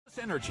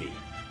Energy.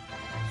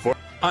 For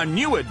a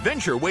new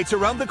adventure waits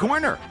around the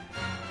corner.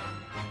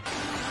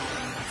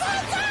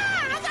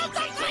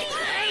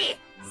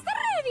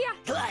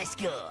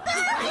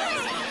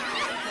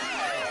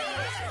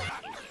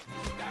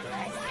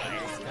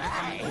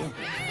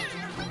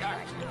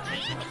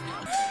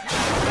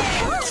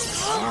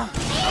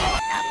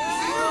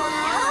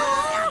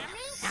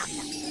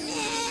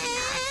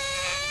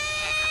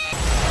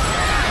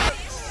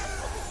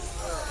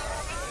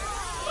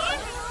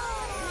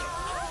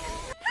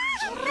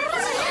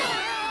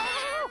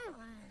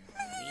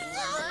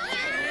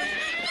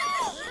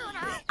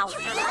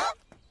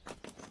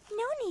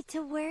 No need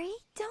to worry.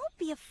 Don't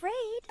be afraid.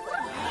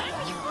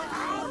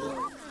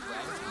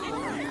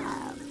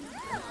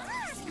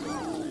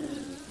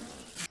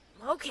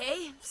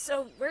 Okay,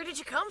 so where did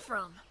you come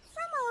from?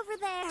 From over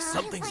there.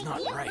 Something's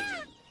not right.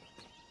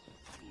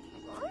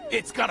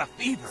 It's got a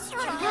fever.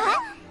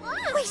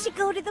 We should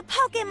go to the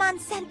Pokemon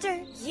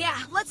Center. Yeah,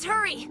 let's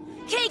hurry.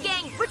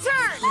 K-Gang,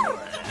 return!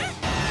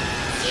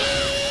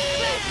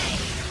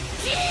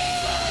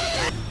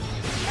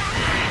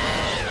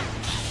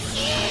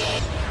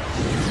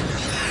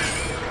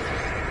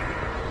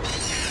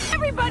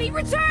 Everybody,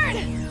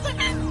 return!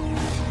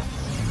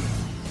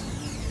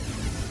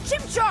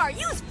 Chimchar,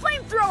 use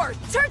Flamethrower!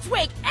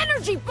 Turtwig,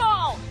 Energy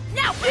Ball!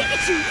 Now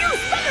Pikachu, use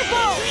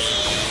Thunderbolt!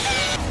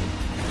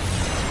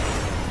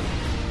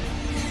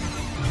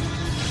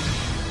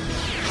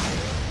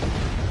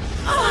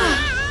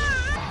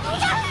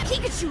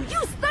 Pikachu,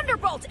 use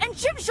Thunderbolt! And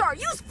Chimchar,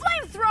 use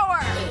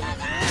Flamethrower!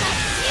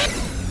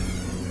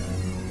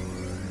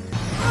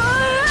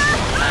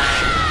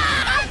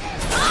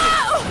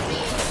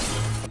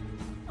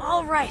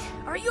 All right,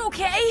 are you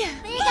okay?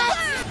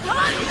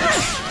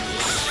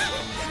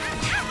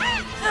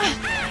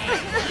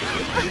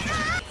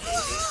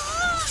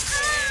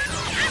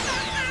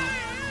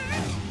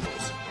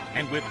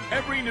 And with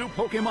every new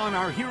Pokemon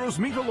our heroes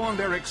meet along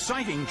their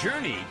exciting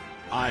journey,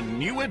 a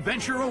new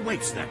adventure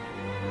awaits them.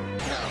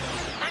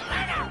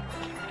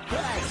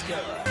 Let's go.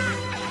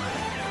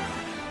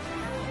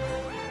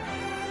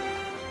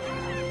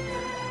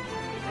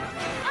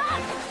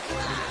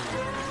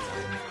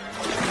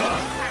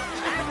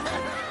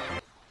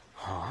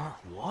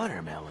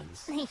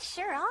 Watermelons. They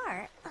sure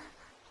are.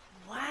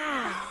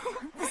 Wow,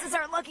 this is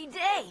our lucky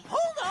day.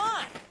 Hold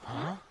on.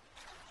 Huh?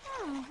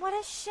 What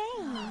a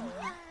shame.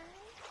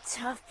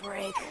 Tough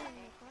break.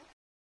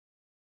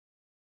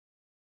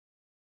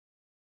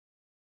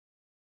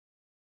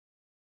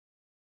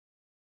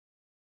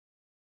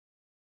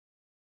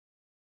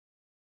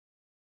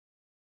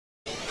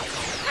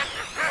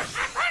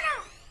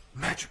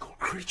 Magical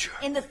creature.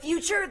 In the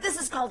future, this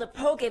is called a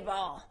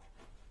Pokeball.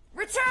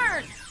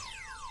 Return!